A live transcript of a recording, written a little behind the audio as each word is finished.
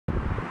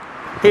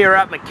Here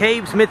at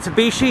McCabe's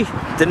Mitsubishi,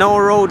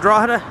 Denora Road,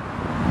 Drogheda.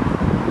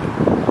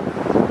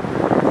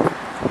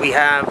 We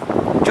have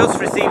just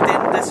received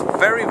in this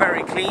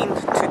very clean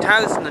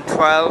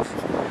 2012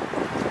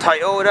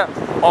 Toyota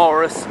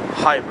Auris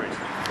Hybrid.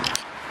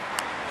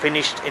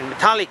 Finished in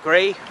metallic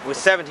grey with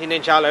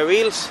 17-inch alloy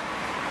wheels,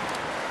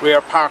 rear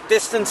park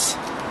distance,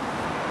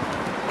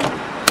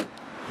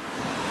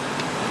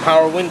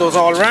 power windows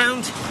all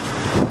round,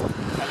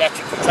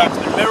 electric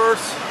retractable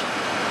mirrors,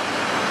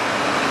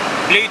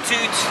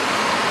 Bluetooth,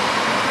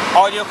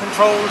 audio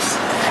controls.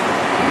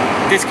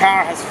 This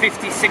car has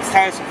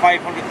 56,572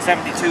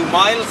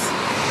 miles,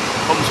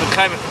 comes with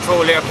climate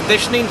control air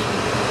conditioning,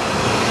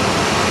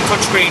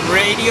 touchscreen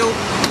radio,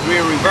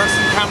 rear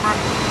reversing camera.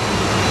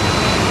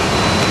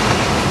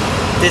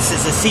 This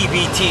is a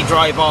CVT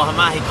drive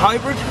automatic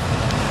hybrid,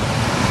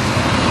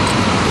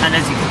 and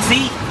as you can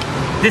see,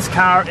 this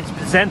car is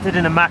presented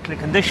in immaculate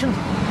condition.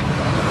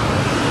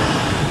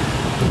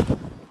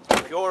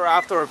 If you're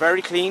after a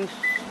very clean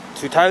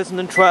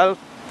 2012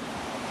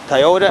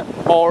 Toyota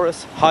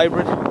Auris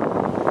Hybrid,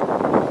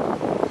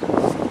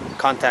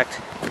 contact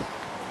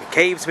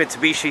McCabe's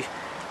Mitsubishi,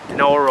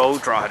 Denora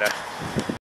Road, Drogheda.